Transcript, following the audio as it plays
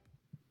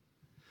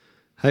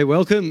Hey,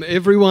 welcome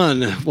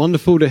everyone.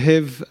 Wonderful to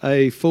have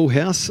a full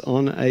house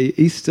on a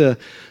Easter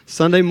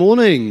Sunday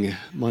morning.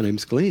 My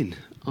name's Glen.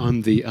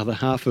 I'm the other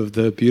half of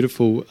the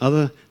beautiful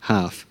other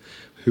half,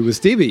 who was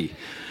Debbie.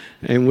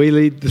 And we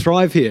lead the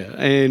Thrive here.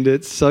 And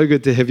it's so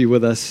good to have you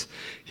with us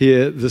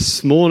here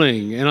this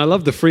morning. And I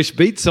love the fresh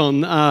beats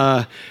on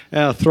our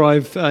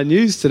Thrive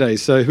news today.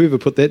 So whoever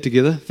put that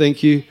together,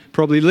 thank you.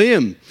 Probably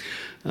Liam.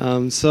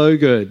 So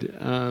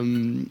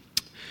good.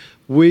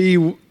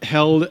 We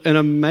held an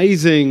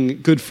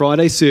amazing Good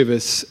Friday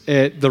service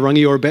at the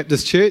Rangiora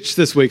Baptist Church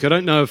this week. I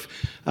don't know if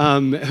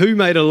who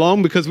made it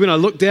along, because when I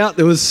looked out,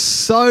 there was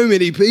so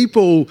many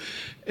people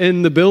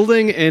in the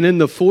building and in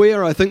the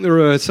foyer. I think there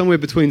were somewhere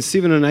between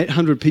 700 and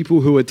 800 people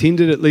who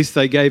attended. At least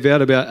they gave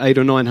out about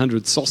 800 or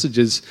 900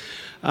 sausages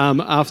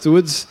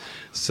afterwards.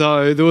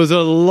 So there was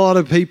a lot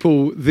of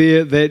people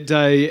there that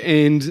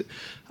day, and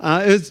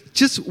it's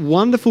just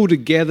wonderful to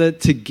gather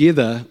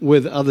together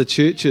with other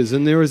churches,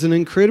 and there is an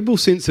incredible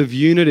sense of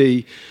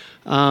unity,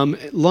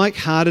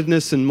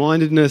 like-heartedness and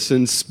mindedness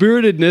and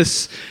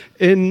spiritedness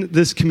in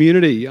this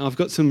community. I've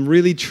got some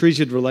really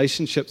treasured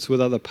relationships with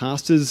other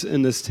pastors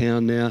in this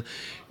town now,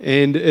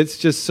 and it's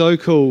just so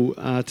cool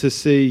to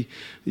see,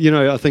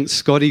 I think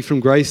Scotty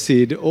from Grace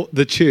said,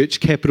 the church,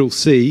 capital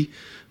C,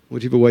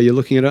 whichever way you're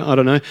looking at it, I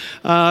don't know,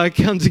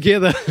 come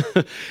together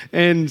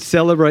and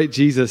celebrate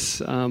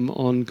Jesus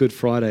on Good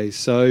Friday.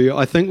 So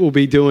I think we'll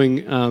be doing,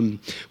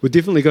 we've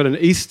definitely got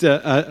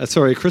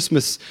a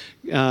Christmas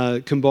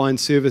combined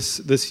service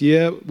this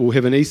year. We'll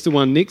have an Easter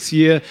one next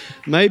year.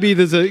 Maybe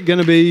there's going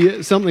to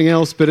be something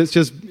else, but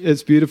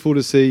it's beautiful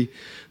to see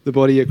the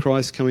body of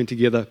Christ coming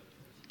together.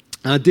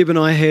 Deb and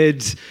I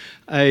had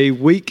a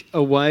week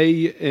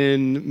away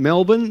in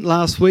Melbourne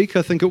last week,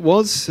 I think it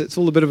was. It's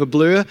all a bit of a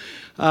blur,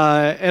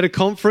 at a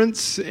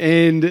conference,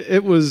 and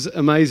it was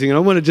amazing. And I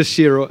want to just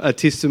share a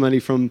testimony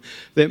from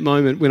that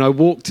moment. When I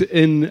walked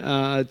in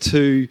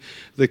to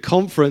the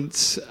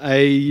conference,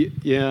 a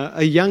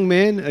young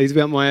man, he's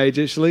about my age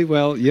actually,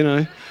 well,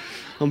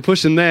 I'm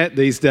pushing that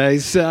these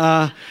days,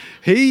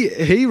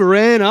 he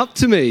ran up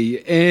to me,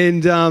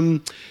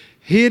 and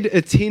he had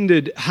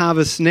attended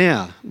Harvest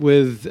Now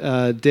with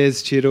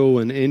Daz Cheddle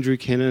and Andrew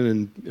Cannon,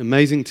 and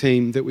amazing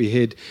team that we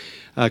had,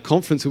 a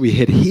conference that we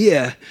had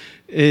here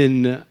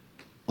in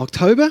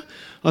October,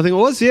 I think it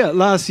was,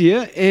 last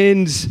year.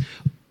 And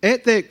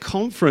at that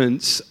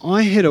conference,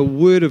 I had a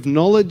word of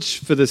knowledge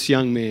for this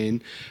young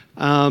man,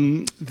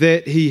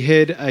 that he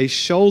had a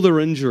shoulder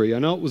injury. I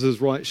know it was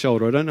his right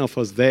shoulder. I don't know if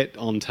I was that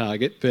on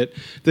target, but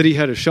that he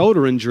had a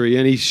shoulder injury,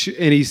 and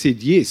he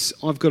said, yes,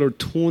 I've got a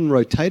torn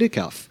rotator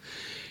cuff.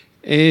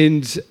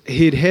 And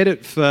he'd had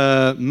it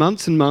for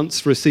months and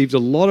months, received a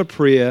lot of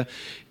prayer,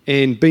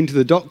 and been to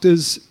the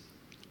doctors,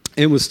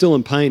 and was still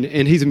in pain.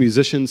 And he's a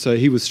musician, so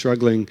he was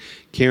struggling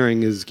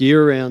carrying his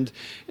gear around.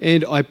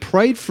 And I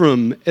prayed for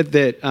him at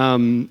that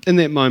in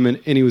that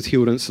moment, and he was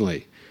healed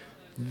instantly.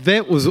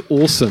 That was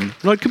awesome.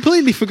 And I'd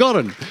completely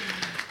forgotten.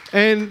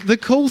 And the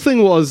cool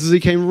thing was,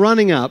 he came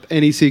running up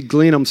and he said,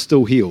 Glenn, I'm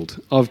still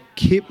healed. I've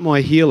kept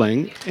my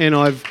healing,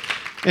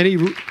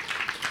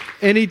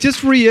 and he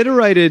just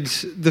reiterated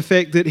the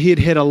fact that he had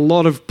had a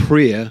lot of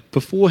prayer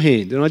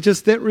beforehand. And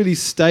that really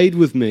stayed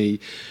with me.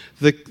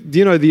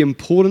 The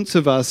importance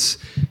of us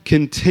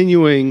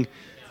continuing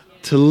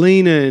to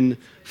lean in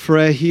for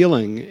our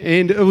healing.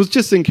 And it was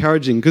just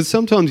encouraging, because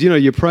sometimes,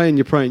 you pray and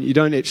you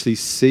don't actually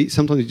see.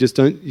 Sometimes you just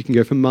don't. You can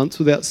go for months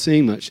without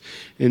seeing much.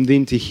 And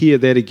then to hear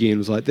that again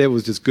was like, that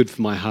was just good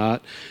for my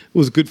heart. It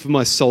was good for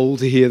my soul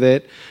to hear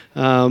that.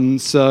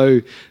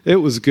 So it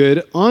was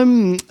good.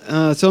 I'm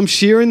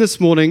sharing this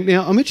morning.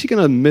 Now, I'm actually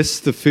going to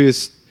miss the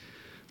first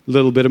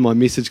little bit of my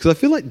message, because I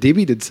feel like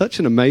Debbie did such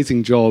an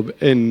amazing job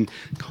in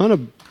kind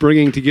of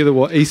bringing together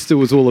what Easter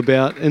was all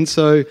about. And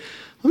so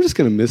I'm just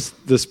going to miss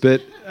this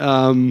bit.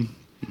 I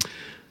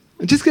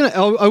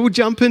will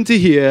jump into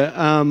here,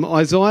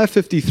 Isaiah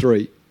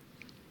 53,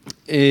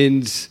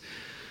 and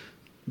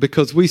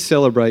because we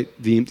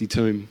celebrate the empty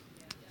tomb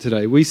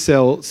today, we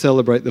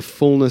celebrate the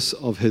fullness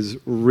of his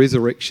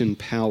resurrection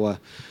power.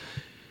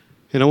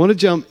 And I want to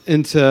jump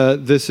into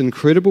this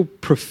incredible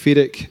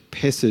prophetic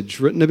passage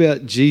written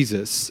about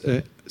Jesus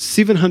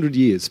 700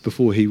 years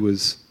before he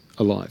was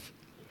alive.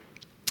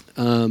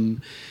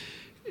 And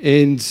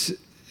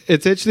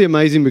it's actually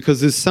amazing, because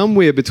there's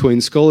somewhere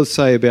between, scholars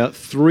say, about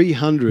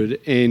 300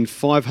 and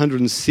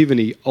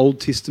 570 Old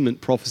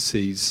Testament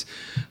prophecies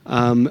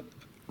written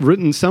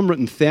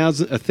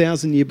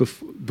 1,000 years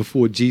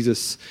before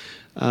Jesus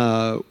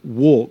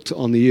walked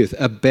on the earth,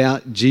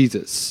 about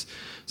Jesus.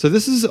 So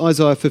this is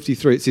Isaiah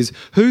 53. It says,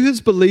 "Who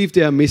has believed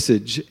our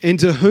message, and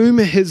to whom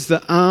has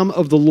the arm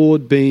of the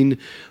Lord been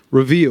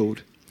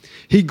revealed?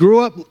 He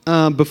grew up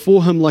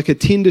before him like a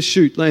tender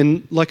shoot,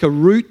 and like a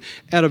root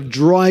out of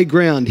dry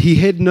ground. He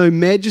had no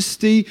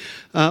majesty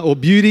or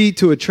beauty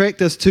to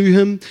attract us to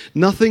him,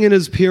 nothing in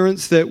his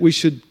appearance that we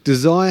should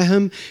desire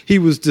him. He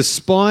was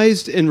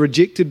despised and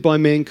rejected by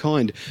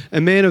mankind,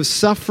 a man of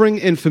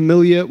suffering and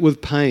familiar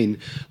with pain,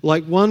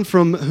 like one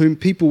from whom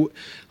people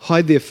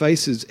hide their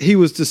faces. He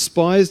was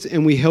despised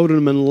and we held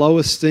him in low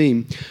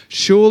esteem.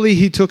 Surely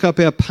he took up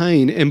our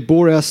pain and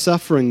bore our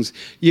sufferings,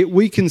 yet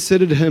we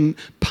considered him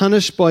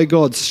punished by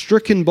God,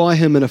 stricken by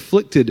him and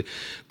afflicted.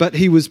 But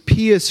he was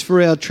pierced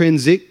for our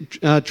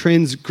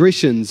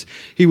transgressions.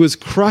 He was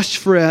crushed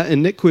for our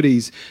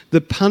iniquities.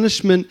 The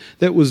punishment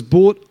that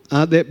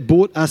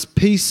brought us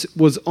peace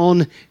was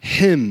on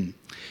him,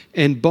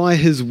 and by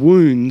his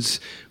wounds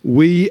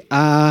we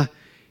are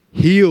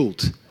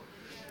healed.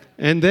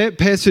 And that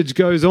passage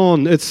goes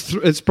on.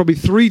 It's probably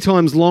 3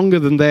 times longer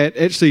than that,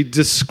 actually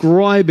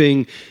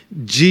describing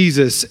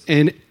Jesus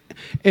and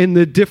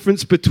the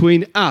difference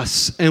between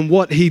us and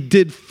what he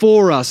did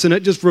for us. And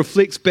it just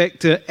reflects back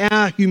to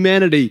our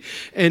humanity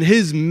and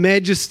his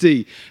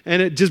majesty.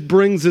 And it just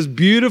brings this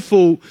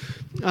beautiful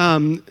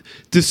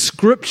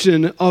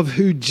description of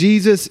who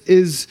Jesus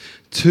is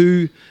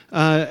to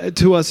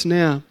us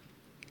now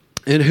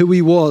and who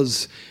he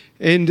was.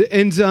 And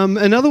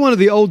another one of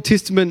the Old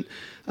Testament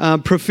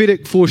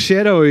prophetic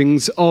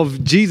foreshadowings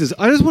of Jesus.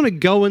 I just want to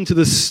go into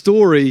the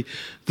story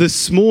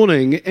this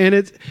morning, and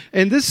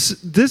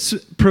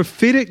this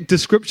prophetic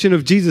description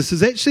of Jesus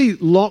is actually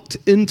locked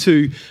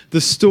into the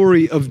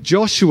story of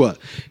Joshua,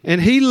 and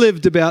he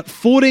lived about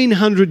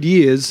 1400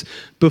 years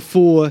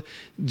before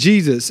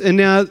Jesus. And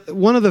now,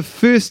 one of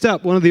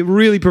the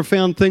really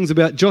profound things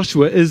about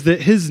Joshua is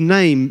that his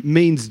name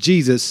means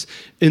Jesus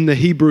in the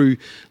Hebrew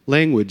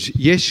language,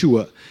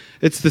 Yeshua.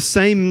 It's the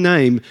same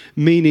name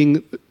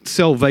meaning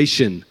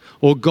salvation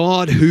or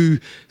God who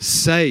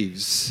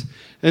saves.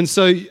 And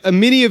so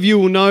many of you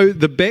will know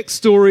the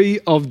backstory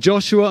of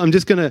Joshua. I'm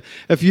just going to,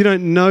 if you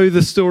don't know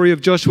the story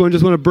of Joshua, I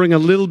just want to bring a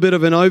little bit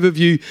of an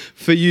overview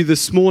for you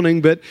this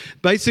morning. But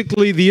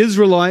basically, the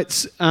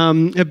Israelites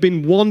have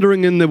been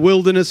wandering in the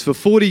wilderness for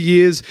 40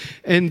 years,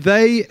 and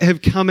they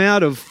have come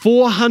out of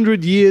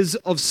 400 years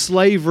of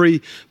slavery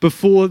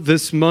before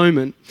this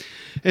moment.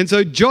 And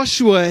so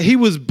Joshua, he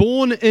was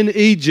born in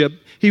Egypt.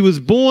 He was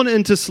born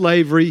into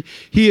slavery.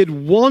 He had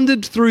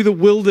wandered through the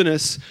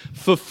wilderness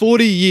for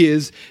 40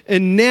 years,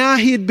 and now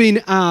he had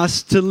been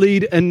asked to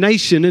lead a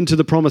nation into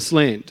the promised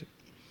land.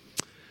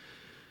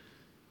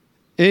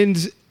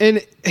 And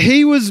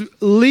he was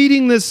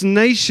leading this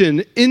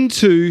nation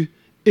into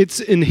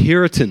its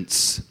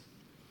inheritance.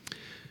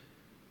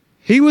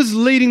 He was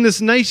leading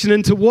this nation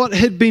into what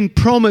had been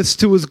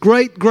promised to his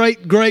great,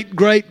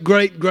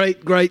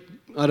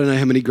 I don't know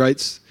how many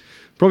greats,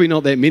 probably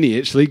not that many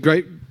actually,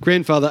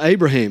 great-grandfather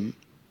Abraham.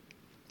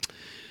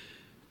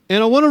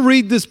 And I want to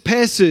read this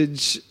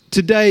passage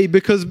today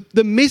because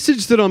the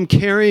message that I'm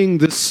carrying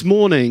this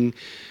morning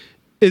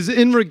is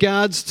in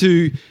regards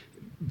to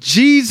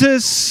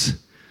Jesus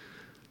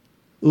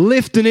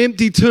left an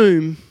empty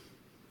tomb.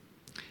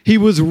 He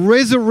was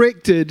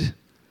resurrected,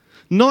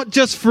 not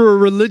just for a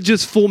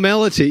religious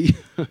formality,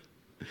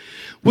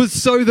 was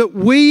so that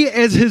we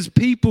as his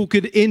people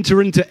could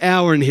enter into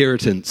our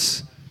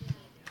inheritance.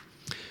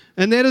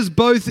 And that is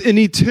both in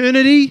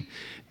eternity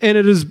and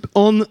it is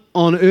on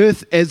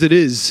earth as it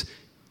is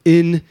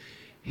in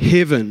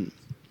heaven.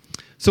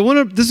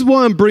 So this is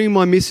why I'm bringing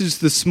my message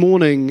this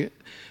morning.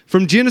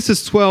 From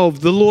Genesis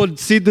 12, the Lord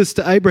said this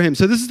to Abraham.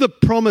 So this is the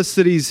promise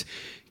that he's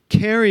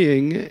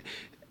carrying.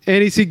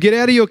 And he said, get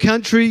out of your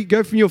country,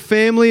 go from your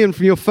family and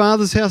from your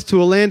father's house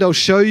to a land I'll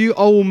show you.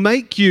 I will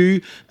make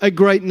you a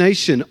great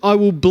nation. I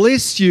will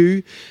bless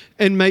you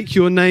and make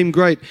your name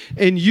great.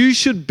 And you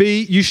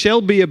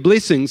shall be a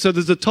blessing. So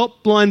there's a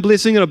top line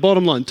blessing and a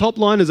bottom line. Top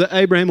line is that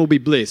Abraham will be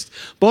blessed.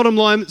 Bottom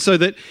line, so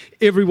that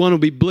everyone will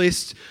be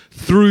blessed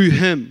through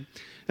him.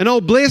 And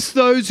I'll bless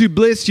those who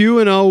bless you,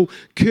 and I'll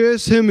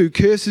curse him who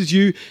curses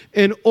you.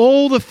 And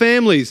all the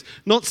families,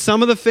 not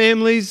some of the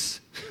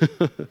families,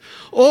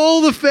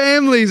 all the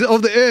families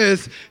of the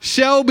earth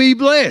shall be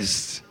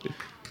blessed.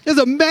 There's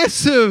a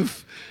massive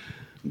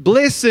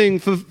blessing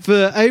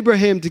for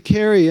Abraham to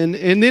carry. And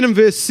then in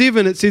verse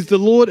 7 it says, the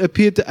Lord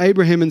appeared to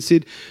Abraham and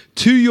said,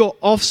 to your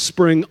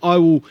offspring I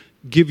will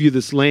give you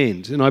this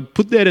land. And I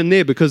put that in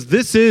there because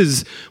this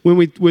is,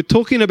 when we're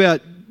talking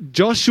about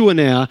Joshua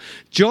now,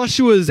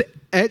 Joshua is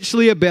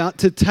actually about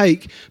to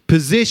take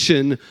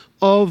possession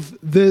of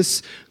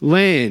this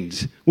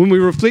land. When we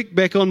reflect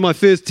back on my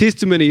first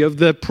testimony of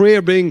the prayer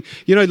being,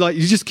 like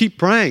you just keep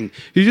praying,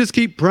 you just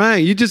keep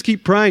praying, you just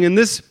keep praying. And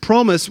this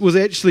promise was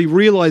actually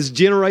realized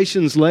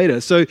generations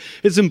later. So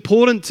it's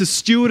important to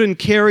steward and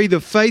carry the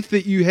faith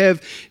that you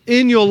have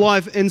in your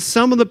life. And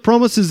some of the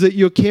promises that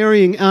you're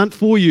carrying aren't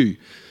for you,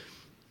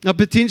 are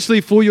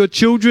potentially for your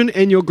children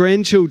and your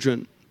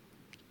grandchildren.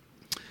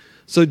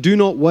 So do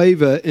not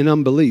waver in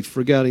unbelief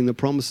regarding the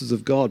promises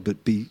of God, but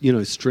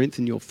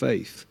strengthen your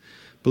faith,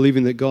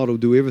 believing that God will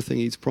do everything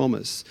he's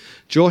promised.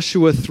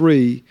 Joshua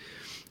 3,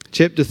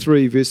 chapter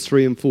 3, verse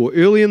 3 and 4.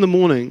 Early in the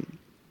morning,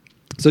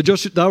 so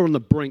Joshua, they're on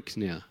the brink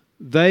now.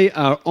 They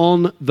are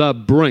on the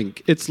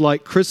brink. It's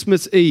like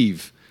Christmas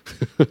Eve.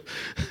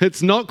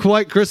 It's not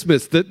quite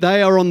Christmas, that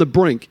they are on the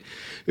brink.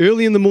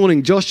 Early in the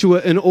morning,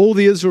 Joshua and all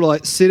the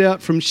Israelites set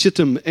out from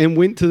Shittim and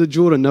went to the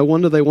Jordan. No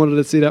wonder they wanted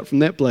to set out from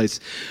that place,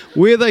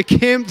 where they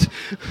camped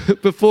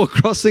before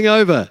crossing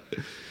over.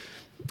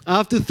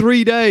 After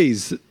 3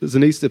 days, there's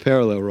an Easter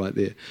parallel right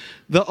there,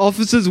 the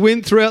officers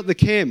went throughout the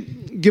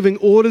camp, giving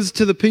orders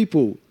to the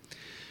people.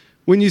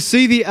 When you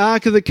see the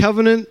Ark of the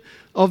Covenant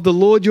of the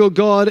Lord your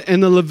God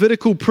and the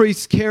Levitical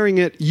priests carrying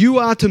it, you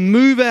are to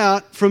move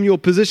out from your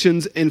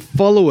positions and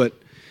follow it.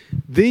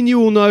 Then you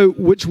will know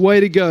which way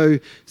to go,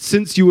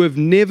 since you have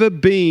never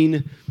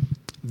been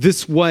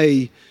this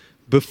way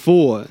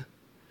before.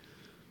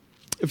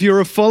 If you're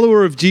a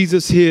follower of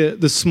Jesus here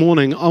this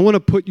morning, I want you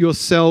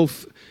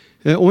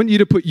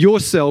to put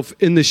yourself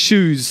in the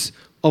shoes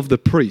of the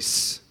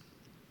priests.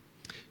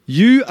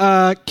 You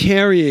are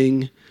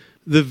carrying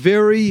the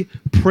very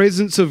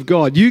presence of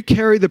God. You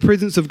carry the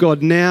presence of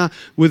God now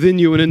within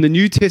you. And in the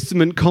New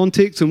Testament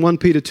context, in 1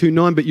 Peter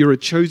 2:9, but you're a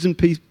chosen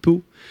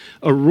people,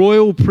 a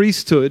royal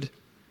priesthood,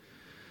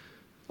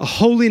 a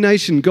holy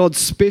nation, God's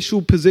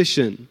special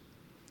possession.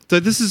 So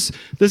this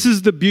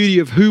is the beauty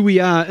of who we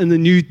are in the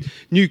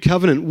new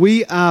covenant.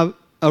 We are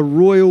a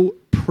royal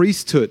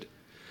priesthood.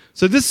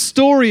 So this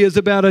story is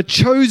about a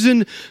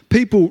chosen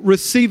people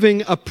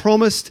receiving a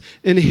promised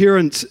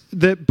inheritance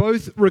that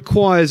both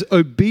requires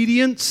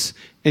obedience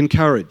and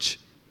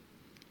courage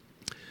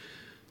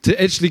to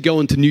actually go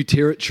into new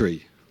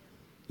territory.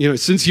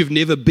 Since you've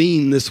never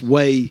been this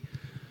way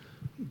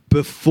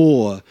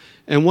before.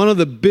 And one of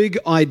the big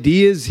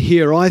ideas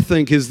here, I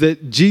think, is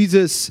that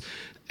Jesus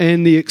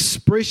and the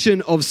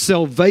expression of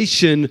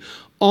salvation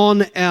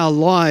on our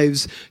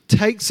lives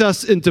takes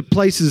us into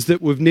places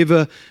that we've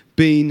never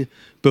been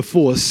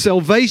before.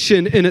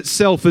 Salvation in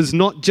itself is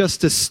not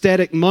just a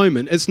static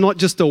moment. It's not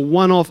just a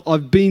one-off,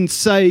 I've been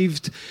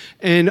saved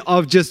and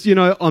I've just,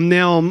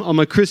 I'm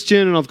a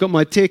Christian and I've got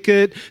my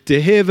ticket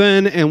to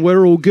heaven and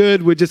we're all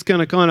good. We're just going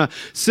to kind of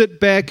sit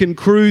back and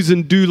cruise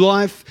and do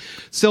life.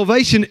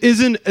 Salvation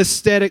isn't a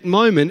static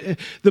moment.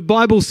 The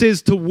Bible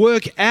says to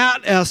work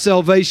out our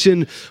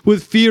salvation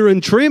with fear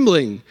and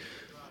trembling.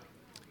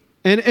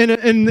 And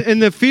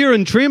the fear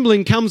and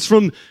trembling comes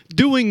from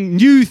doing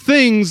new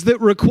things that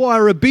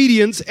require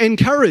obedience and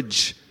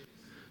courage,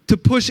 to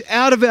push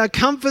out of our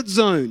comfort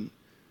zone,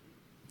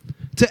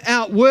 to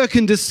outwork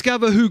and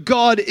discover who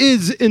God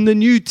is in the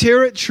new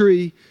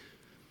territory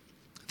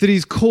that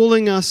He's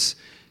calling us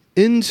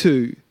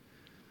into.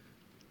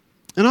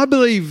 And I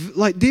believe,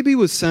 like Debbie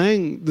was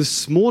saying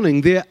this morning,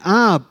 there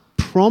are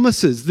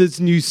promises, there's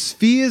new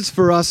spheres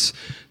for us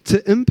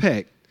to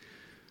impact.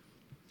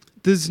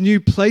 There's new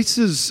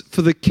places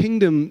for the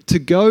kingdom to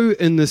go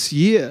in this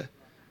year.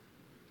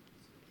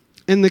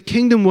 And the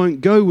kingdom won't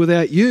go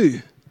without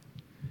you.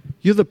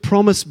 You're the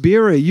promise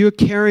bearer. You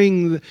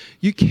carry the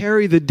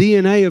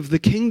DNA of the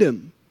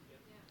kingdom.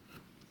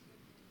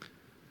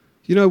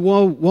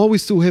 While we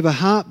still have a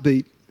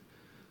heartbeat,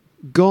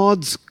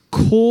 God's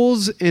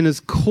cause and His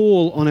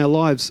call on our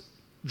lives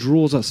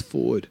draws us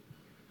forward.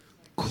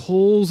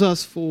 Calls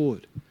us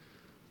forward.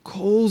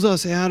 Calls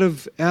us out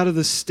of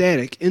the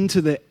static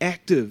into the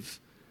active,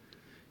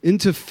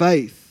 into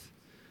faith.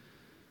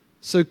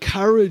 So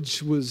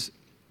courage was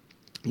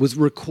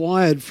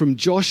required from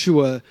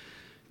Joshua,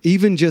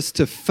 even just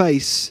to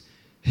face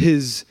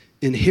his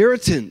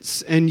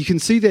inheritance. And you can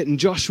see that in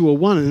Joshua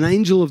 1. An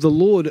angel of the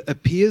Lord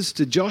appears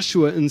to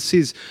Joshua and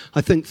says,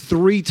 I think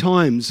 3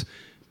 times,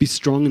 be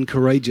strong and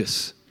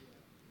courageous.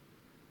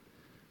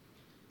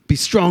 Be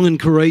strong and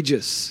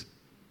courageous.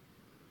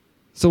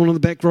 Someone on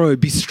the back row,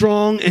 be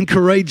strong and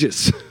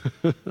courageous.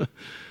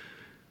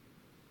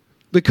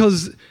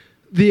 Because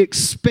the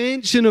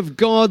expansion of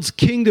God's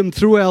kingdom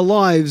through our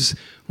lives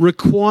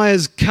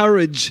requires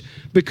courage,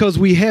 because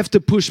we have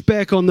to push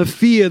back on the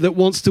fear that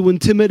wants to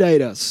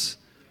intimidate us.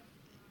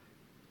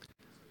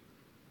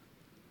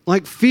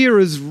 Like, fear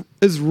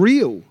is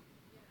real.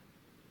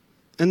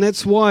 And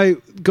that's why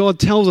God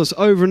tells us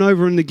over and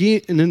over and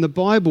again, and in the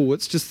Bible,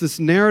 it's just this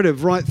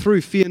narrative right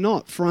through, fear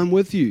not, for I'm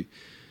with you.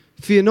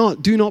 Fear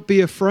not, do not be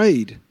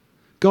afraid.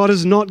 God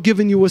has not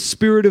given you a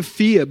spirit of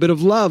fear, but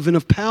of love and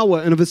of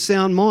power and of a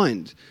sound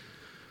mind.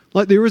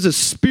 Like, there is a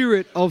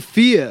spirit of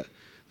fear,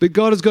 but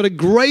God has got a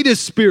greater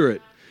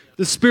spirit,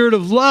 the spirit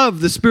of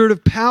love, the spirit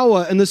of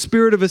power, and the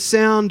spirit of a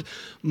sound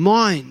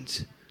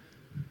mind.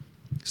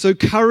 So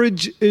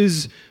courage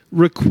is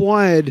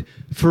required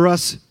for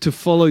us to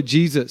follow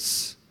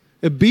Jesus.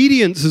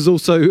 Obedience is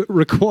also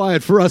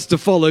required for us to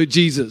follow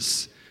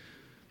Jesus.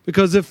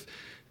 Because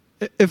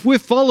if we're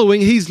following,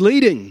 He's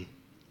leading.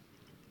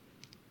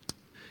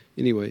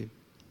 Anyway,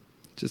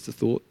 just a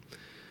thought.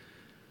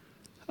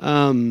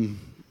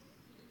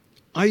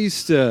 I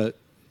used to,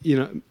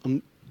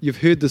 you've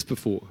heard this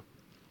before.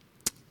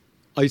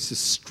 I used to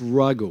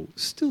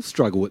still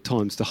struggle at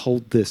times to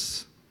hold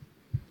this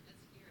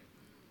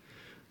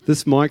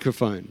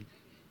microphone,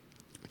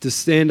 to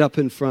stand up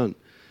in front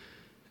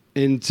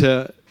and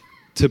to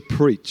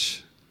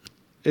preach.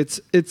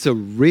 It's a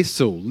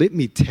wrestle. Let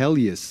me tell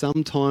you,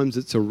 sometimes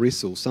it's a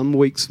wrestle. Some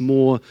weeks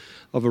more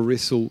of a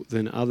wrestle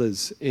than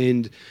others.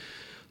 And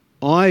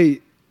I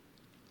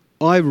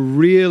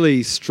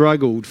really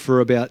struggled for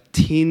about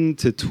 10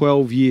 to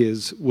 12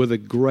 years with a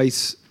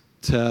grace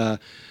to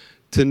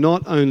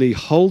not only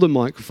hold a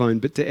microphone,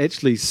 but to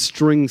actually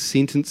string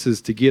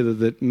sentences together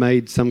that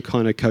made some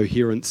kind of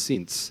coherent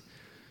sense.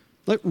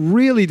 Like,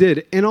 really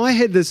did. And I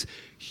had this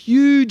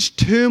huge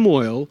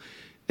turmoil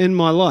in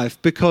my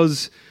life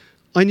because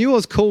I knew I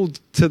was called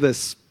to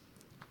this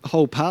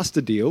whole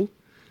pastor deal.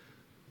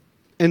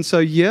 And so,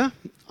 yeah,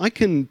 I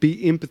can be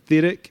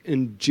empathetic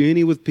and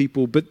journey with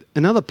people, but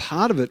another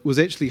part of it was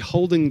actually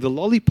holding the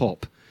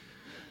lollipop,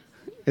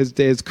 as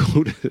Dad's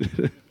called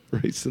it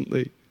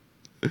recently.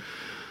 I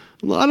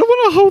don't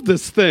want to hold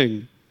this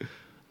thing.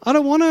 I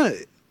don't want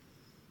to.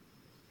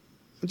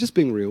 I'm just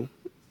being real.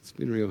 It's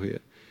been real here.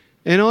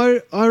 And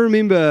I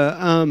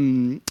remember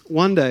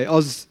one day, I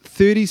was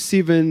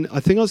 37,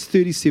 I think I was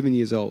 37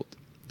 years old.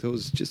 That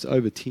was just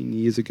over 10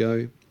 years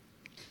ago.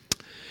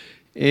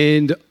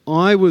 And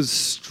I was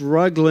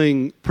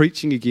struggling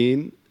preaching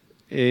again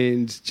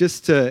and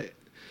just to,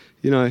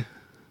 get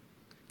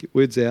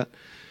words out.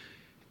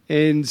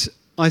 And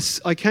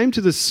I came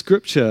to this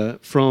scripture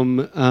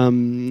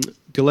from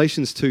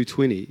Galatians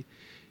 2:20,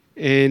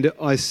 and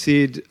I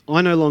said,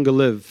 I no longer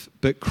live,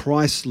 but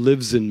Christ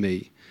lives in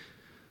me.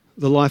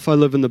 The life I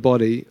live in the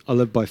body, I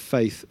live by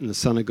faith in the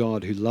Son of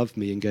God who loved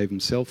me and gave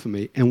himself for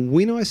me. And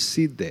when I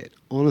said that,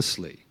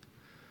 honestly,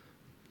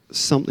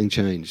 something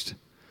changed.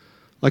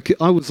 Like,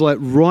 I was like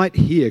right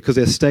here, because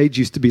our stage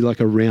used to be like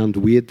a round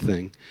weird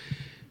thing.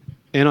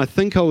 And I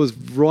think I was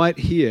right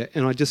here,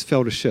 and I just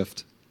felt a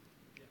shift.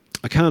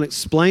 I can't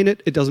explain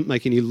it. It doesn't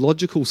make any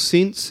logical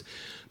sense.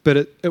 But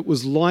it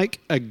was like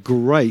a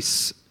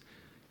grace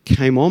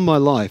came on my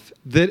life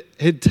that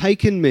had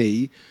taken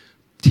me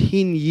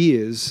 10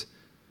 years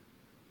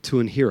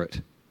to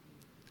inherit.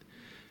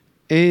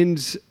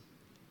 And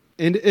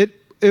it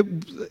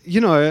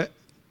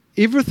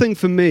everything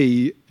for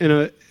me,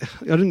 I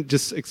didn't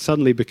just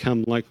suddenly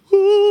become like,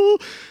 oh,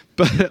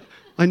 but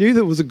I knew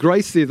there was a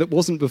grace there that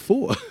wasn't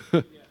before.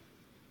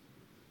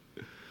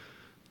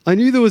 I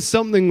knew there was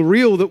something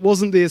real that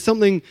wasn't there,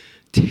 something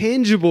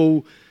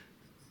tangible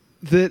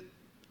that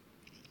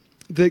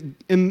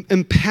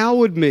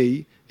empowered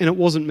me, and it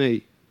wasn't me.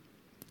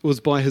 It was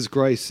by his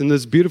grace. And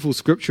there's beautiful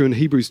scripture in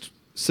Hebrews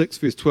 6,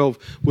 verse 12,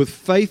 with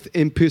faith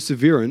and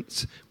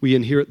perseverance, we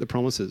inherit the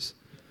promises.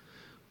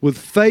 With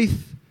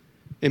faith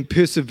and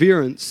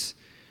perseverance,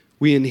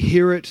 we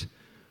inherit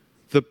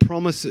the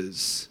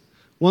promises.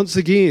 Once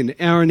again,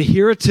 our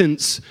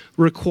inheritance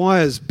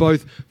requires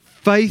both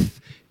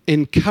faith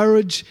and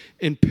courage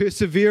and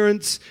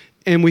perseverance,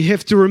 and we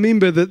have to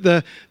remember that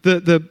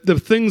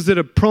the things that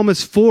are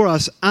promised for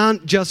us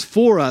aren't just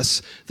for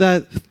us,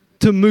 they're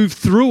to move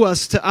through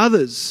us to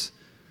others.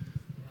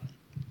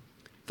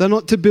 They're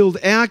not to build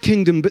our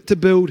kingdom, but to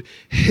build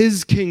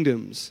his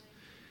kingdoms.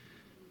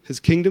 His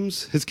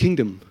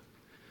kingdom.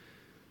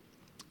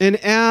 And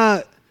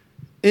our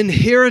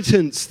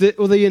inheritance,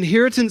 the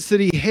inheritance that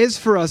he has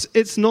for us,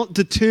 it's not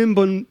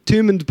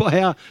determined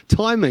by our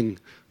timing.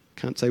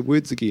 Can't say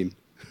words again.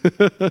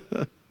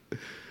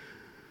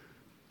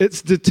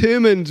 It's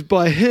determined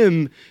by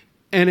him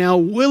and our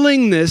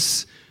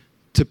willingness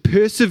to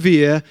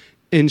persevere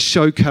and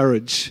show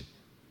courage.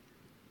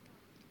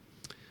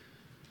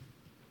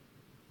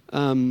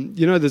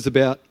 There's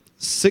about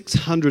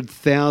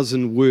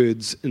 600,000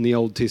 words in the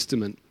Old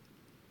Testament.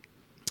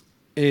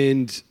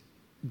 And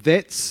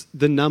that's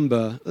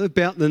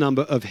about the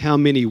number of how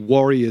many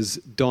warriors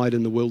died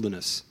in the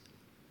wilderness.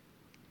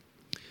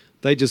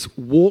 They just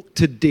walked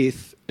to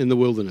death in the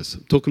wilderness.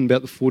 I'm talking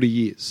about the 40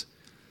 years.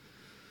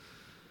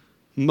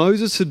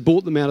 Moses had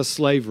brought them out of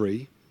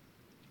slavery,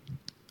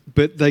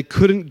 but they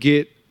couldn't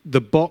get the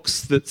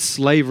box that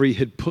slavery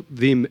had put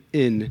them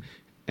in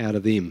out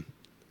of them.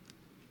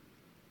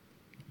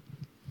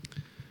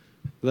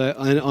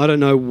 I don't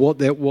know what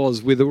that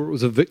was, whether it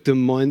was a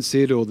victim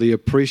mindset or the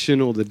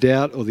oppression or the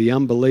doubt or the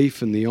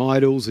unbelief and the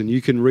idols, and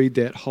you can read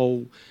that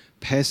whole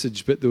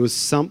passage, but there was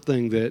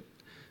something that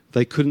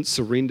they couldn't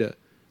surrender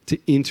to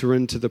enter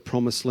into the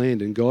promised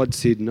land. And God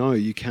said, no,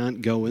 you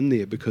can't go in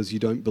there because you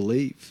don't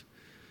believe.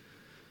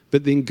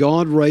 But then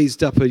God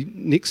raised up a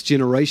next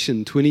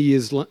generation, 20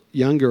 years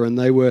younger, and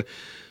they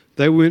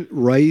weren't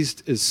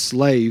raised as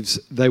slaves,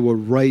 they were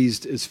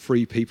raised as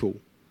free people.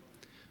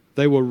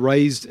 They were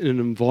raised in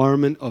an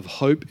environment of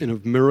hope and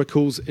of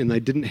miracles, and they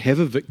didn't have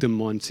a victim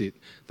mindset.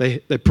 They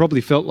probably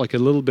felt like a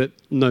little bit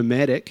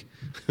nomadic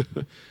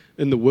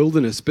in the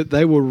wilderness, but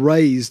they were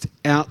raised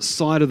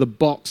outside of the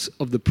box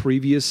of the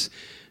previous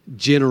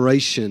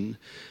generation,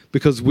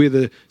 because where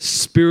the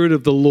Spirit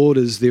of the Lord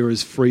is, there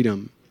is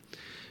freedom.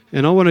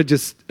 And I want to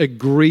just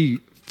agree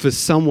for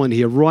someone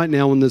here right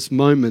now in this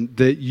moment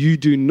that you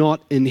do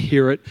not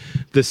inherit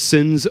the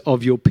sins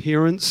of your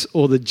parents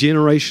or the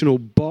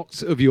generational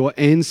box of your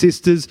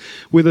ancestors,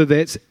 whether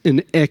that's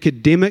in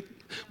academic,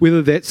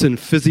 whether that's in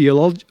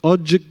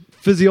physiology,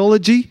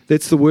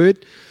 that's the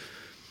word.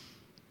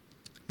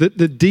 that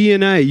the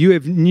DNA, you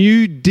have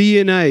new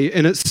DNA,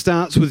 and it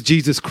starts with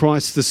Jesus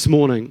Christ this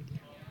morning.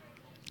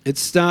 It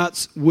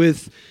starts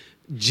with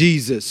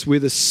Jesus. Where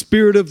the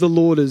Spirit of the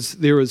Lord is,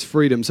 there is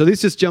freedom. So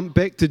let's just jump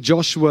back to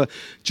Joshua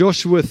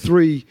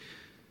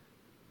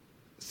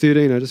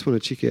 3:13. I just want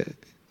to check out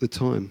the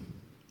time.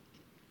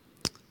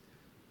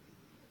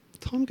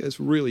 Time goes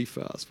really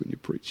fast when you're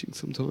preaching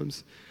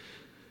sometimes.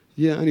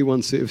 Yeah, only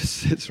one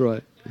service, that's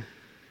right.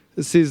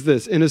 It says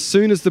this, and as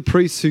soon as the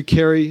priests who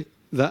carry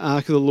the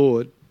ark of the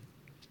Lord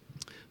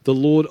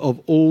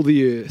of all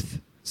the earth,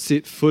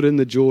 set foot in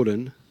the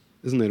Jordan,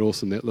 isn't that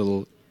awesome, that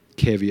little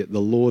caveat, the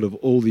Lord of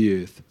all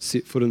the earth,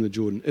 set foot in the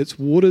Jordan, its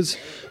waters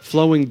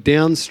flowing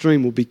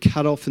downstream will be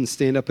cut off and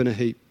stand up in a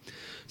heap.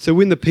 So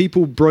when the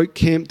people broke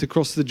camp to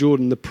cross the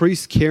Jordan, the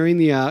priests carrying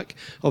the ark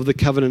of the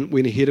covenant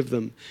went ahead of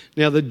them.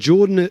 Now the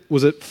Jordan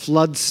was at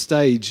flood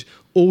stage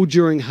all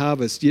during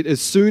harvest. Yet as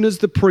soon as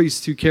the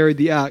priests who carried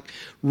the ark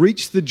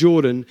reached the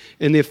Jordan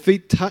and their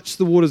feet touched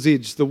the water's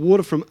edge, the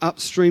water from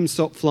upstream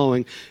stopped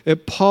flowing.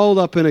 It piled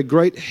up in a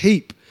great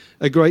heap,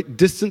 a great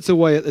distance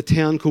away at the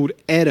town called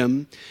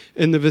Adam,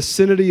 in the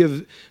vicinity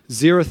of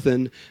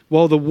Zarethan,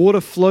 while the water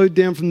flowing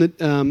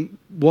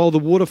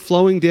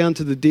down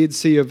to the Dead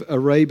Sea of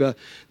Arabah,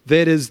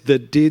 that is the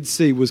Dead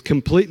Sea, was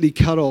completely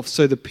cut off.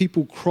 So the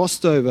people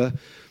crossed over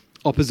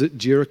opposite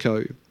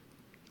Jericho.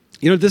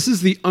 You know, this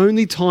is the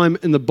only time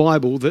in the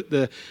Bible that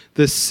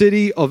the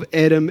city of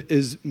Adam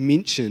is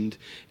mentioned,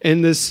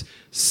 and this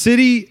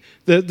city,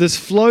 this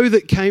flow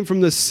that came from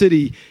the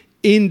city,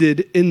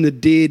 ended in the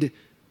Dead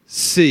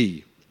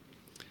Sea.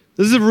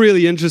 This is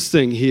really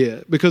interesting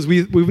here because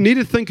we need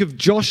to think of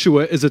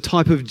Joshua as a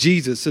type of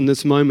Jesus in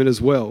this moment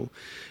as well.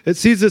 It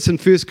says this in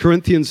 1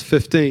 Corinthians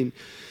 15,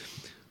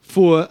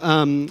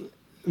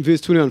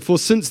 verse 21. For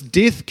since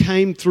death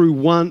came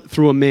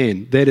through a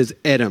man, that is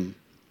Adam.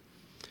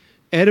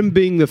 Adam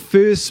being the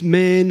first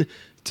man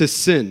to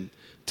sin,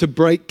 to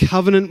break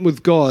covenant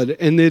with God.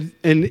 And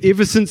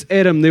ever since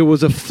Adam, there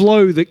was a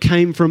flow that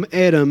came from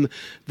Adam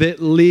that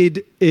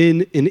led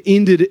in and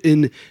ended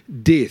in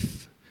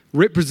death,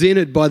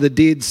 represented by the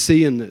Dead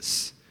Sea in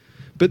this.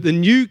 But the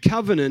new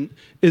covenant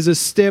is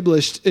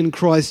established in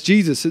Christ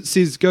Jesus.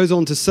 It goes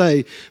on to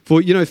say,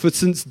 for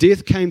since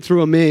death came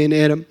through a man,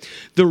 Adam,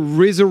 the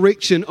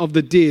resurrection of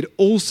the dead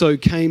also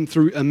came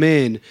through a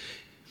man.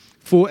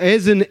 For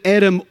as in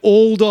Adam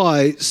all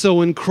die,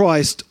 so in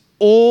Christ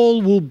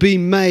all will be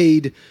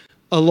made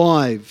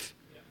alive.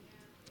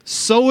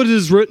 So it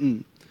is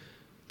written,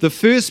 the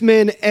first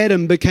man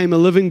Adam became a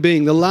living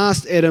being, the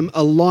last Adam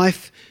a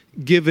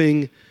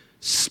life-giving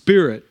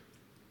spirit.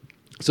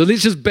 So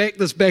let's just back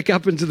this back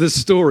up into this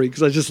story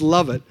because I just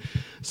love it.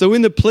 So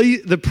when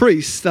the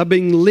priests are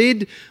being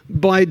led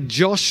by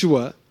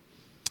Joshua,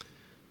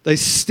 they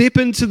step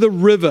into the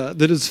river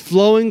that is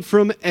flowing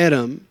from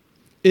Adam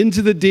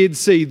into the Dead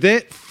Sea.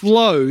 That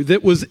flow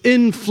that was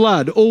in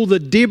flood, all the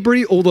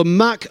debris, all the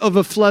muck of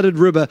a flooded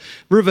river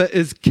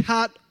is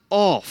cut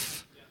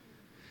off.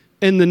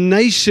 And the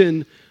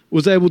nation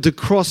was able to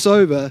cross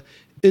over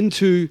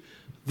into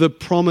the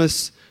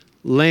promised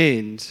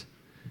land.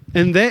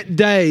 And that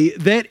day,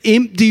 that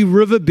empty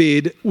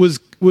riverbed was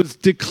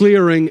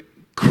declaring,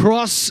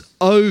 cross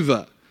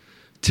over.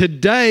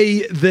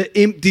 Today, the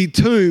empty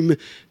tomb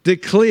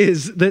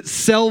declares that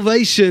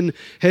salvation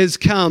has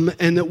come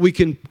and that we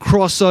can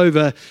cross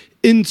over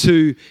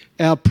into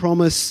our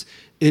promised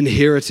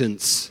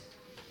inheritance.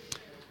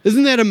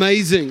 Isn't that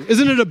amazing?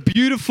 Isn't it a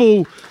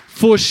beautiful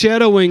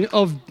foreshadowing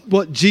of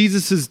what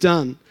Jesus has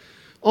done?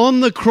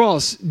 On the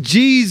cross,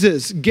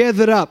 Jesus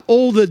gathered up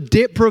all the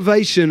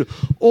deprivation,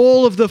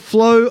 all of the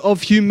flow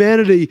of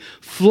humanity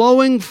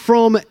flowing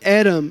from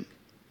Adam,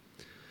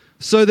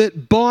 so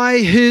that by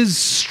his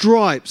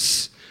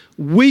stripes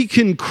we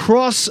can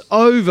cross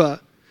over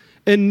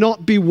and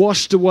not be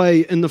washed away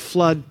in the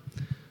flood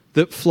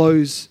that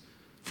flows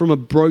from a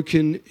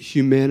broken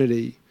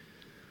humanity.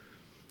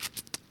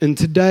 And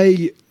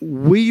today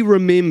we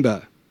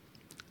remember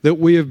that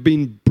we have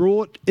been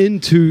brought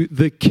into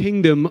the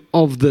kingdom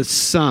of the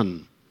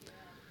Son.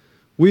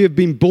 We have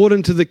been brought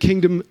into the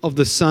kingdom of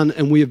the Son,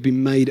 and we have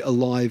been made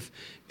alive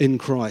in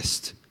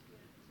Christ.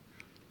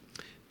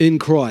 In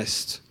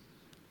Christ,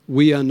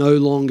 we are no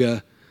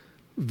longer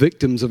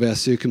victims of our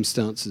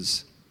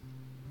circumstances.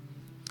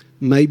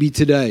 Maybe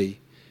today,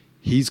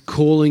 He's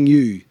calling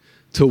you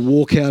to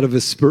walk out of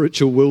a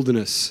spiritual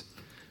wilderness.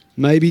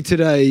 Maybe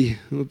today,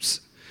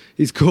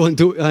 He's calling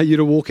you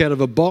to walk out of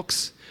a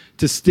box,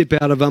 to step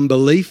out of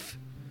unbelief.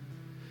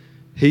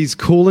 He's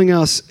calling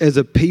us as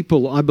a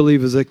people, I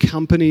believe, as a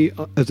company,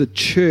 as a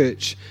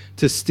church,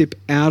 to step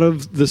out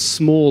of the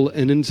small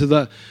and into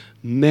the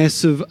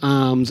massive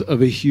arms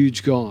of a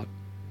huge God,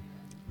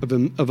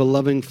 of a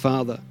loving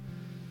Father.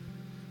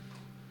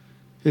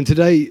 And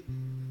today,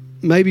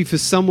 maybe for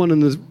someone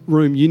in this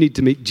room, you need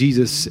to meet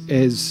Jesus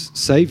as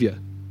Savior.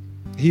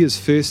 He is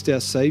first our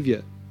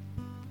Savior.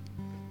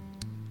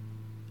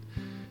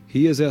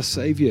 He is our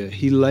Savior.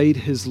 He laid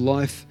His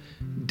life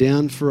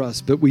down for us,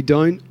 but we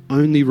don't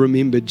only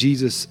remember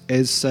Jesus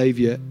as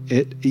Savior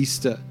at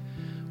Easter.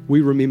 we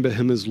remember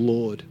him as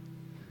Lord,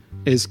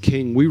 as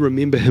King. We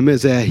remember him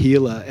as our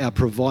healer, our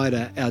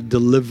provider, our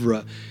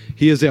deliverer.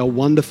 He is our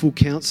wonderful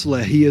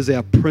counselor. He is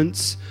our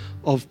Prince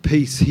of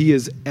Peace. He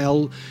is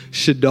El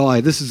Shaddai.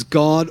 This is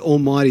God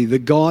Almighty, the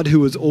God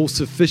who is all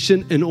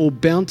sufficient and all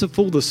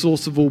bountiful, the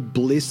source of all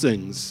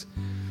blessings.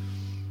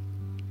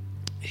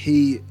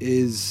 He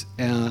is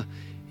our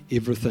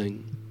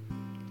everything.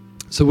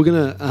 So we're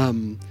going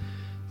to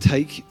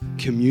take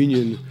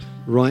communion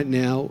right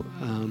now.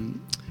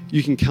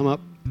 You can come up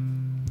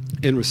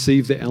and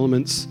receive the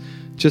elements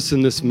just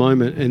in this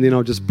moment, and then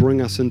I'll just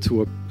bring us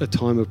into a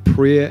time of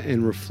prayer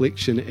and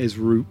reflection as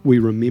we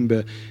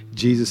remember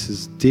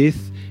Jesus'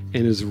 death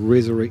and his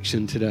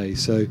resurrection today.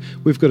 So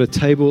we've got a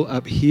table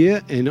up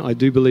here, and I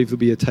do believe there'll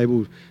be a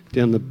table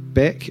down the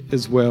back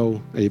as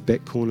well, a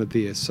back corner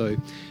there. So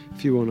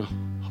if you want to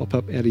hop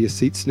up out of your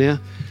seats now.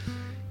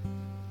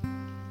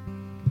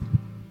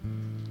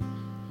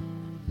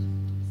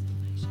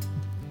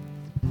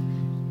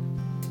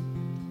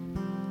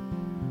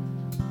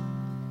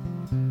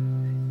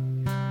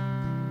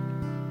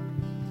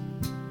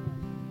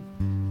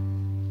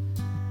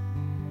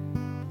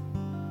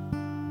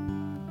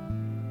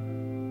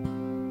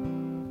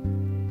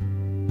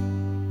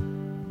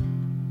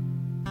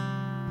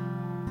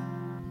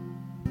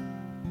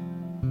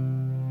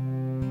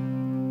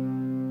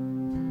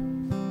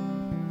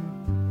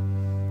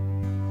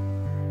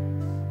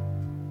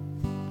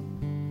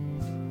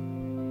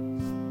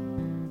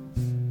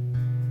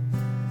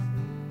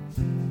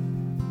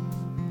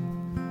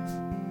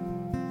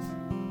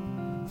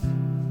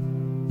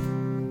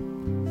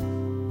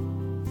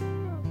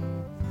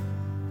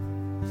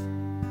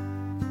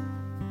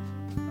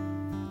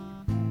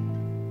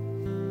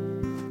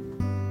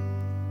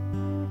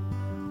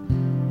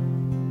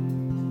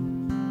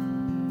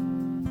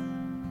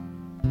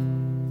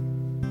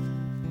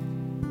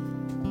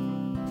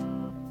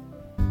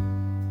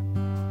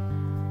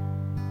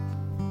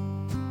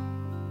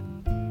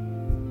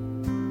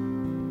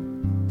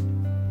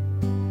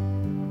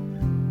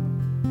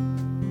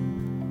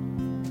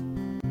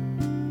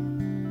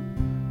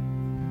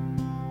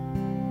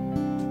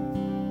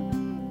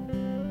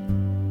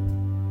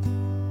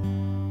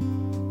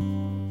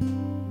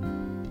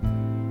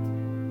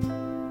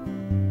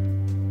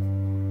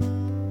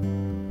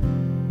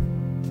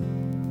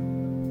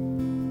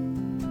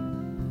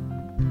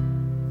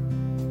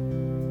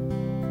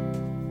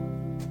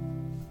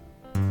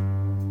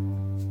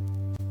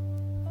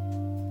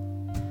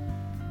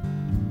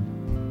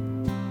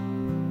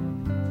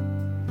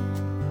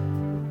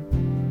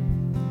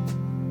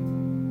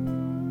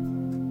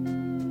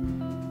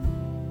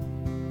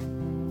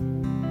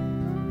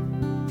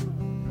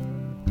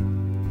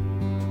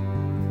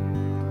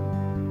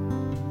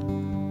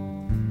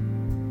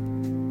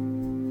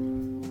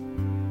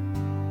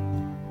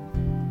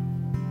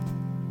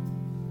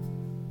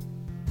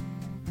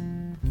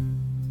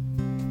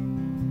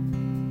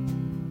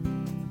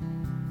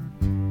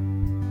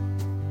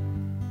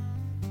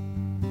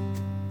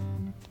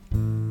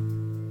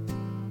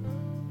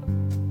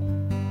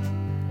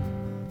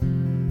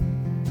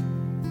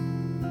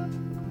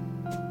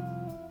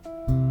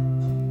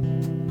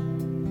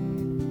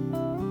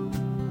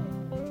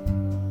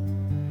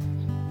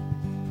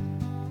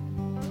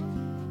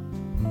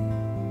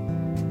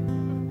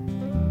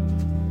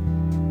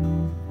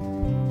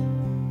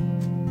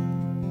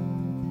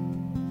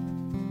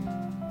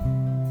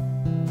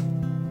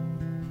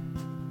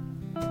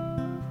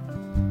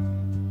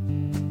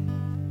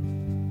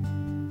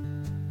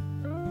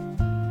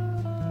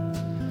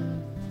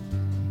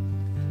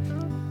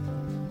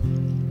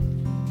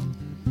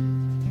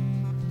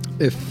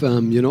 If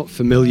you're not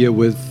familiar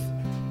with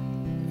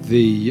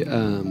the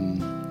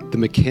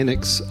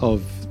mechanics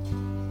of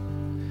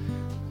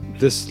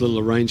this little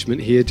arrangement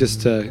here,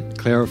 just to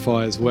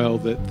clarify as well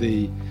that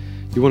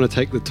you want to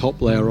take the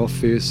top layer off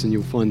first, and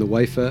you'll find the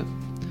wafer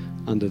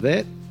under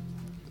that,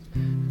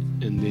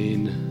 and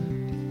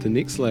then the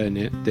next layer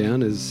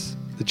down is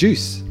the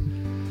juice.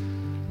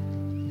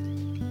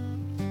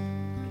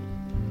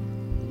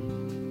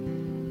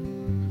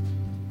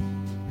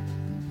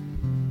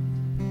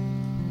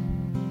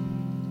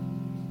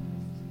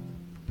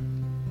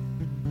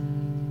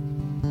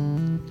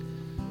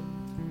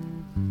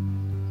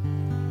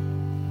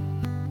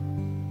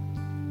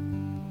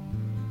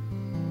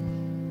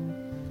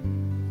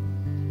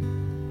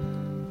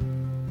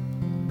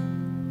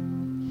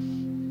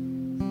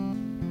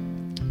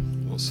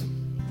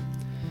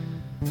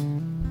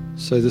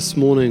 So this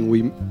morning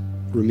we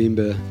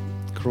remember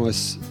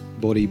Christ's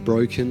body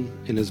broken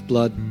and his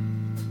blood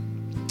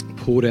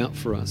poured out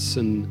for us.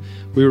 And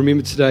we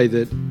remember today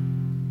that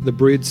the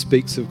bread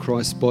speaks of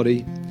Christ's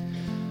body,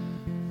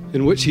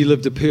 in which he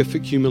lived a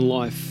perfect human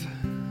life.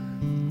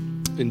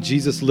 And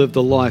Jesus lived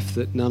a life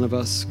that none of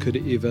us could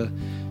ever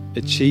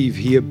achieve.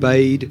 He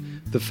obeyed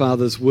the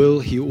Father's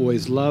will. He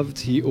always loved.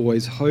 He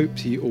always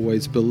hoped. He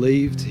always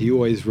believed. He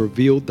always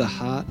revealed the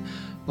heart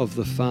of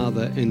the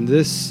Father. And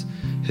this,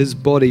 his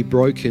body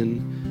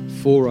broken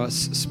for us,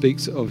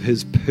 speaks of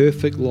his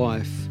perfect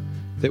life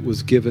that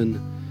was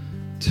given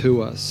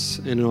to us.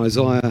 And in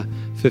Isaiah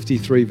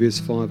 53 verse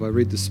 5, I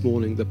read this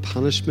morning, the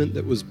punishment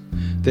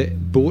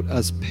that brought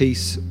us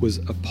peace was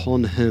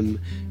upon him,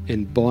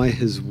 and by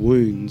his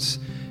wounds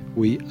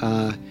we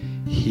are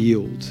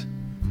healed.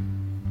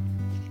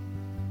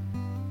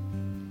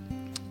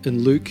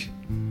 In Luke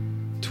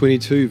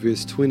 22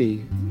 verse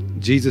 20,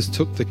 Jesus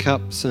took the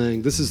cup,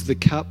 saying,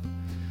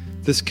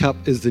 this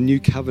cup is the new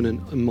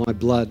covenant in my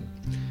blood,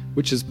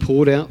 which is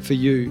poured out for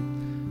you.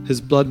 His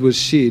blood was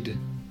shed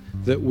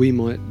that we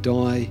might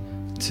die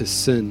to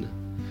sin.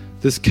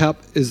 This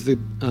cup is the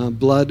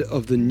blood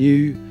of the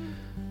new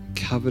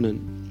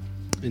covenant.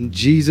 And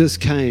Jesus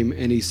came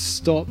and he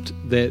stopped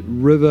that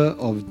river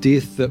of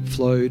death that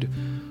flowed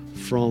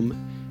from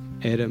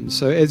Adam.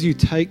 So as you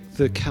take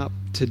the cup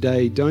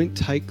today, don't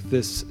take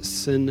this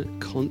sin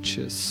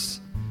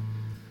conscious.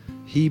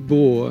 He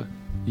bore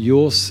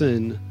your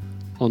sin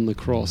on the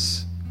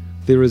cross.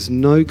 There is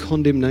no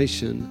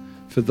condemnation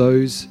for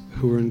those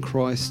who are in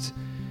Christ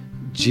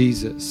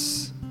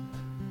Jesus.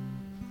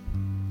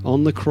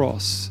 On the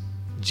cross,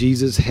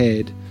 Jesus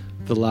had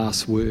the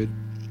last word.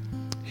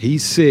 He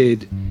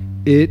said,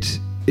 "It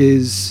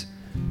is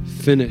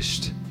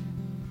finished."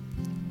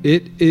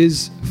 It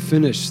is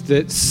finished.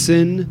 That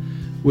sin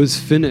was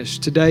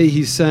finished. Today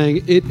he's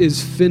saying, it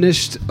is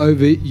finished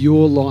over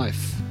your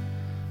life.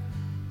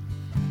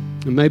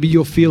 And maybe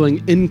you're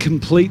feeling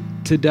incomplete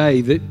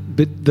today, but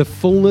the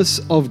fullness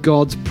of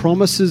God's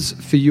promises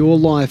for your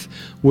life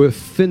were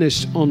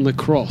finished on the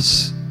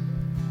cross.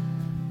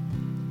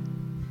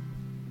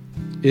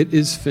 It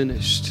is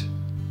finished.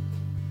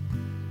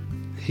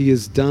 He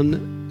has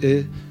done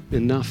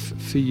enough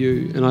for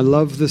you. And I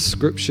love this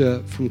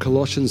scripture from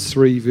Colossians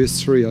 3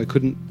 verse 3. I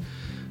could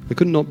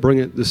not bring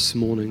it this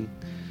morning.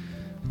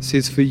 It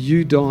says, "For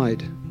you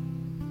died,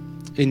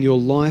 and your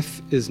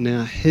life is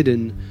now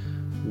hidden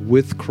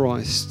with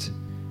Christ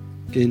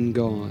in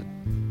God."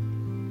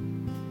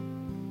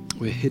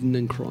 We're hidden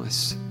in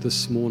Christ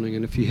this morning.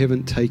 And if you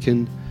haven't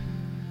taken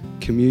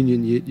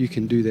communion yet, you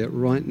can do that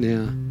right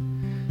now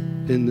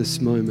in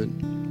this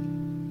moment.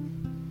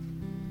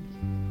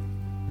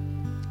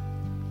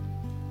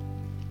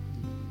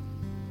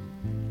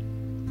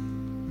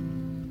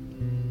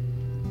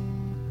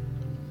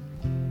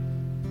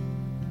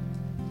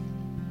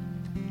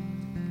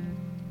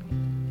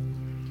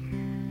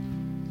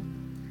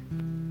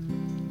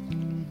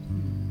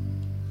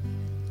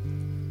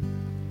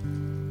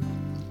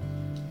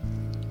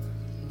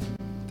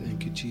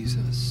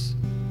 Jesus.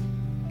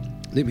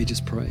 Let me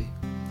just pray.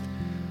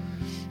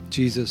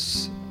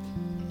 Jesus,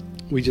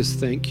 we just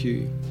thank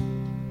you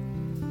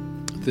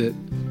that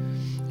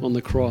on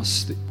the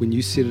cross, that when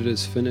you said it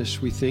is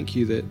finished, we thank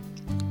you that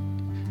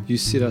you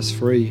set us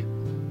free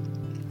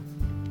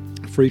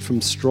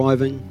from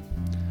striving,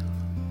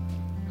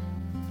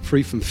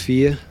 free from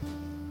fear,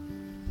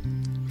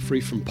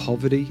 free from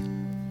poverty,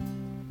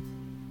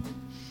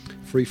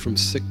 free from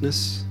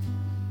sickness.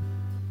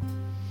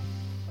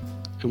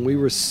 And we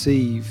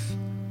receive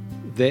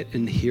that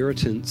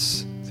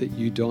inheritance that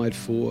you died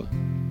for.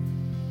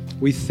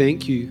 We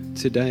thank you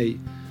today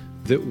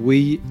that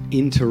we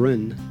enter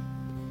in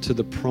to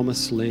the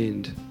promised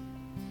land,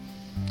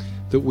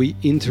 that we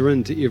enter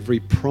into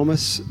every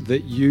promise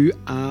that you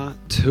are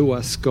to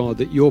us, God,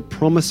 that your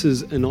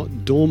promises are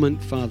not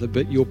dormant, Father,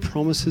 but your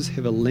promises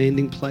have a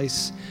landing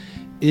place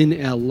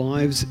in our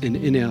lives and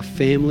in our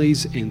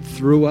families and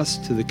through us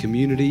to the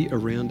community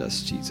around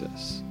us,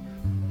 Jesus.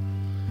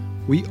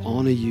 We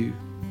honor you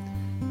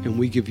and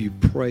we give you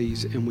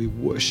praise and we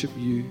worship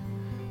you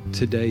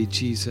today,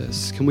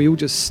 Jesus. Can we all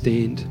just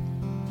stand?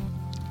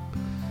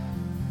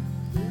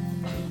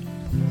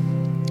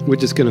 We're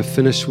just going to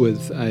finish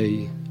with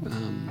a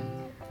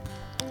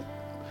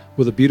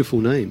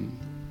beautiful name.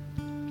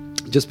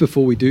 Just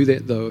before we do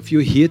that, though, if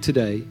you're here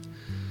today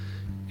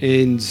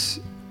and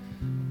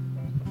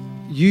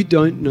you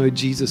don't know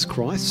Jesus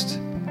Christ,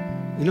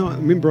 I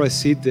remember I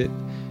said that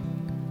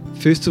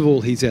first of all,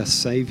 he's our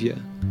Savior.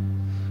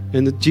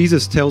 And that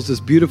Jesus tells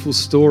this beautiful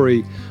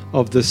story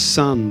of the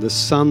son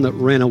that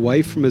ran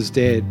away from his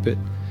dad but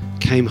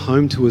came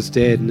home to his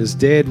dad, and his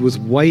dad was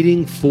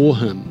waiting for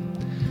him.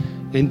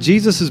 And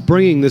Jesus is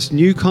bringing this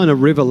new kind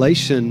of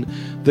revelation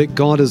that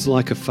God is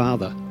like a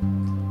father.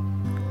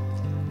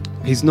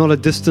 He's not a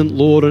distant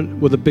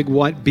Lord with a big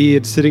white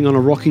beard sitting on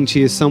a rocking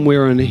chair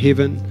somewhere in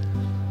heaven,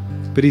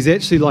 but he's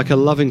actually like a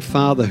loving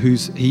father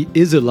he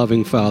is a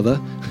loving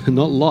father,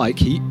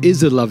 he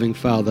is a loving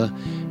father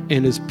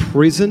and is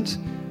present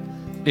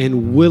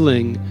and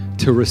willing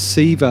to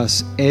receive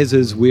us as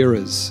his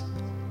wearers.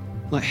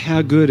 Like,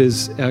 how good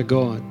is our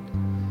God?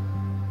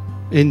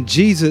 And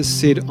Jesus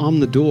said, I'm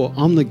the door,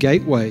 I'm the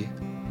gateway.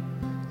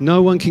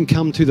 No one can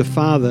come to the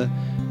Father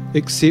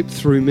except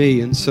through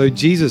me. And so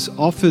Jesus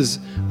offers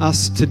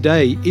us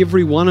today,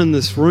 everyone in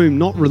this room,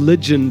 not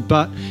religion,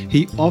 but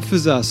he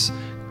offers us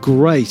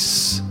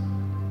grace.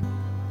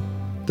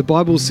 The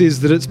Bible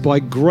says that it's by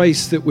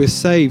grace that we're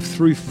saved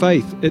through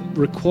faith. It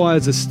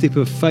requires a step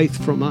of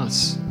faith from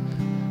us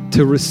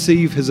to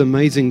receive his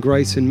amazing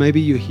grace. And maybe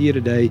you're here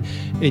today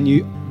and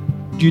you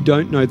you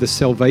don't know the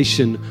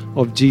salvation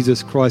of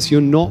Jesus Christ.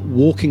 You're not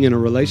walking in a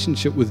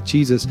relationship with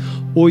Jesus,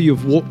 or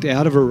you've walked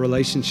out of a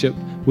relationship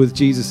with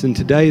Jesus. And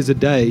today is a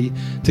day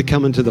to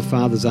come into the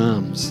Father's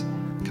arms.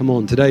 Come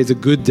on, today is a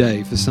good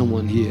day for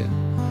someone here.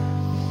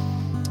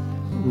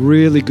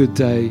 Really good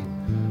day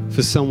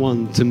for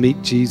someone to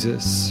meet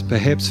Jesus,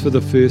 perhaps for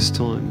the first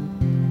time.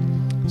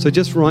 So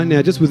just right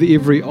now, just with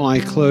every eye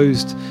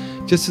closed,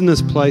 just in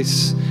this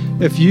place,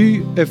 if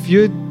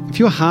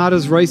your heart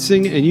is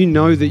racing and you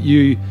know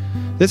that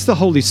that's the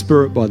Holy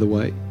Spirit, by the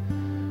way.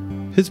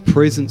 His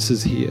presence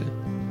is here.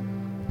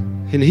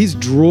 And He's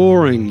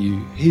drawing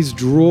you. He's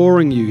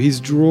drawing you. He's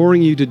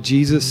drawing you to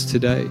Jesus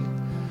today.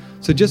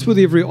 So just with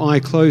every eye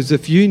closed,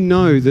 if you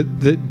know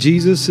that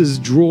Jesus is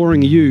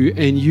drawing you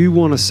and you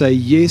want to say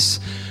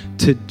yes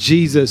to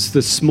Jesus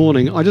this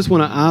morning, I just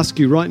want to ask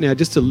you right now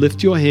just to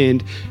lift your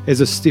hand as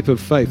a step of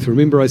faith.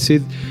 Remember, I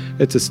said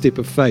it's a step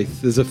of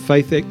faith. There's a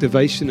faith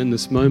activation in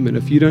this moment.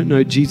 If you don't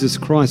know Jesus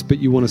Christ, but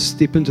you want to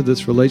step into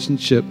this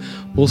relationship,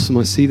 awesome,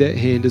 I see that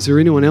hand. Is there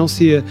anyone else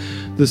here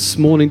this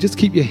morning? Just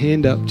keep your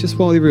hand up, just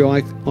while every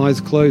eye's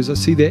closed. I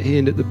see that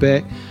hand at the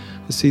back.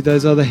 I see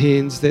those other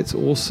hands. That's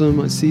awesome.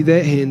 I see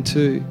that hand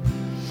too.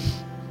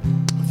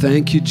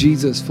 Thank you,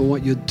 Jesus, for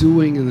what you're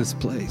doing in this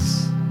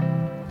place.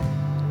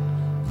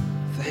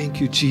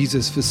 Thank you,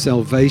 Jesus, for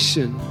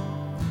salvation.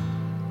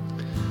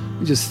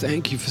 We just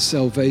thank you for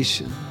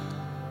salvation.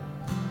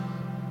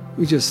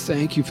 We just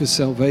thank you for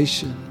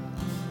salvation.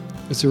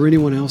 Is there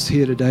anyone else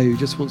here today who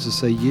just wants to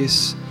say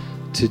yes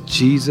to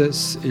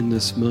Jesus in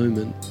this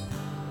moment?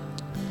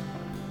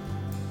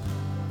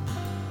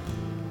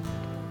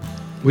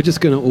 We're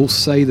just going to all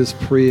say this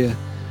prayer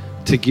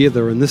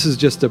together. And this is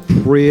just a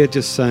prayer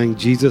just saying,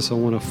 Jesus, I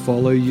want to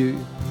follow you.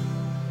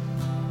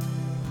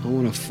 I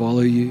want to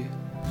follow you.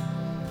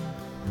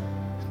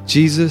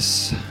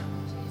 Jesus,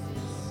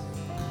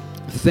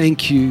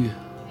 thank you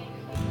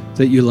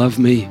that you love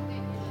me,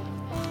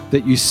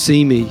 that you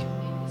see me,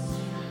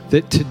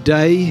 that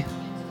today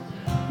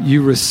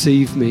you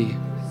receive me.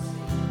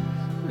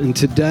 And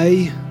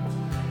today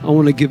I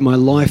want to give my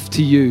life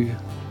to you.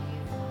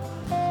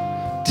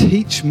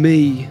 Teach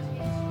me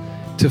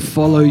to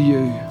follow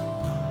you.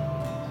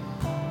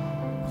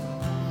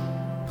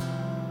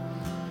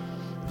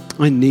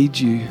 I need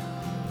you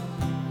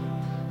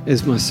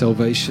as my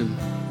salvation.